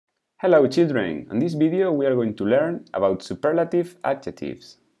Hello children! In this video we are going to learn about superlative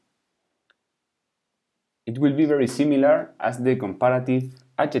adjectives. It will be very similar as the comparative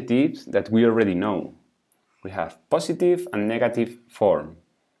adjectives that we already know. We have positive and negative form.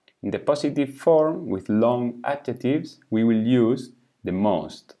 In the positive form with long adjectives we will use the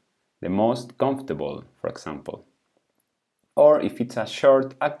most comfortable, for example. Or if it's a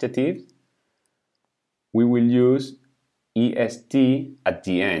short adjective, we will use est at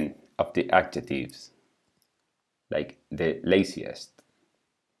the end of the adjectives, like the laziest.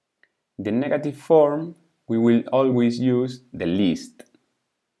 In the negative form, we will always use the least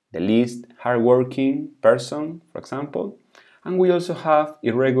hardworking person, for example, and we also have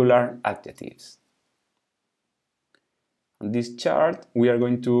irregular adjectives. On this chart, we are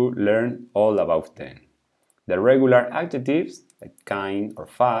going to learn all about them. The regular adjectives, like kind or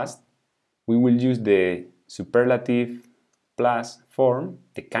fast, we will use the superlative plus form,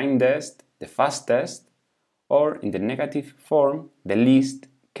 the kindest, the fastest, or in the negative form, the least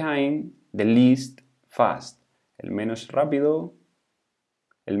kind, the least fast, el menos rápido,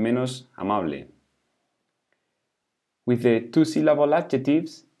 el menos amable. With the two-syllable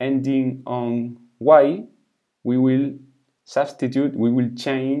adjectives ending on y, we will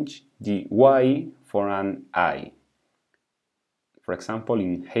change the y for an I. For example,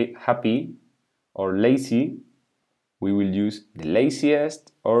 in happy or lazy, we will use the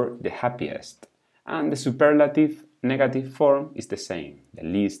laziest or the happiest. And the superlative negative form is the same, the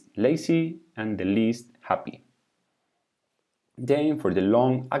least lazy and the least happy. Then for the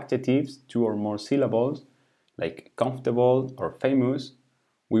long adjectives, 2 or more syllables, like comfortable or famous,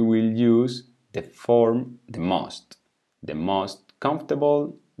 we will use the form the most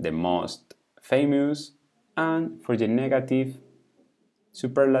comfortable, the most famous, and for the negative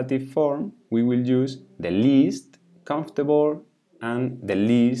superlative form, we will use the least comfortable and the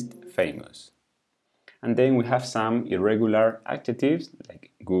least famous. And then we have some irregular adjectives like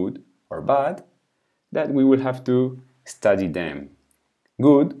good or bad that we will have to study them.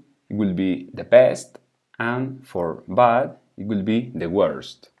 Good, it will be the best, and for bad, it will be the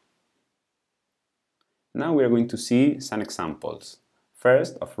worst. Now we are going to see some examples.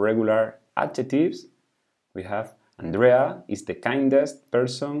 First, of regular adjectives, we have Andrea is the kindest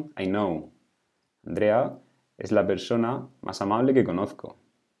person I know. Andrea es la persona más amable que conozco.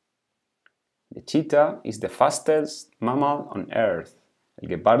 The cheetah is the fastest mammal on earth. El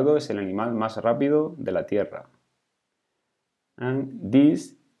guepardo es el animal más rápido de la tierra. And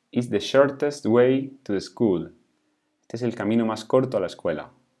this is the shortest way to the school. Este es el camino más corto a la escuela.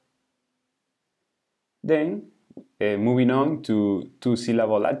 Then, moving on to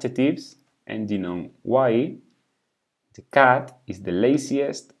two-syllable adjectives ending on y, the cat is the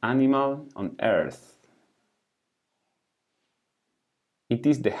laziest animal on earth. It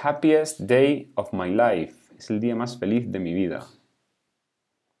is the happiest day of my life. Es el día más feliz de mi vida.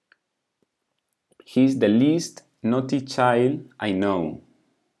 He is the least naughty child I know.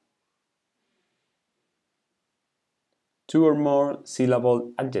 2 or more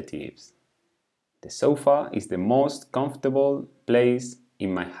syllable adjectives. The sofa is the most comfortable place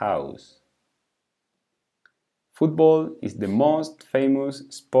in my house. Football is the most famous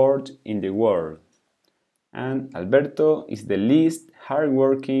sport in the world. And Alberto is the least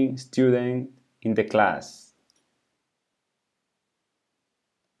hardworking student in the class.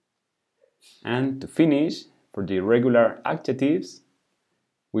 And to finish, for the irregular adjectives,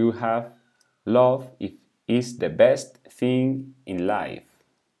 we will have love is the best thing in life.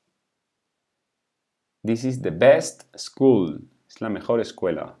 This is the best school. Es la mejor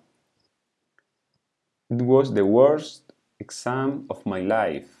escuela. It was the worst exam of my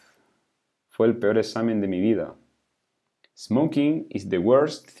life. Fue el peor examen de mi vida. Smoking is the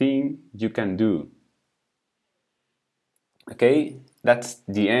worst thing you can do. Okay, that's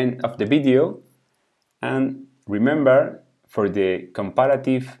the end of the video. And remember, for the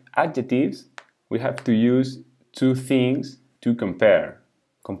comparative adjectives, we have to use 2 things to compare.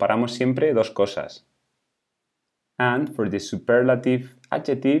 Comparamos siempre dos cosas. And for the superlative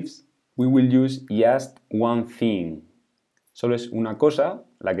adjectives, we will use just one thing. Solo es una cosa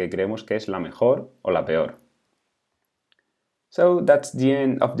la que creemos que es la mejor o la peor. So that's the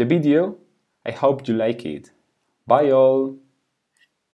end of the video. I hope you like it. Bye all!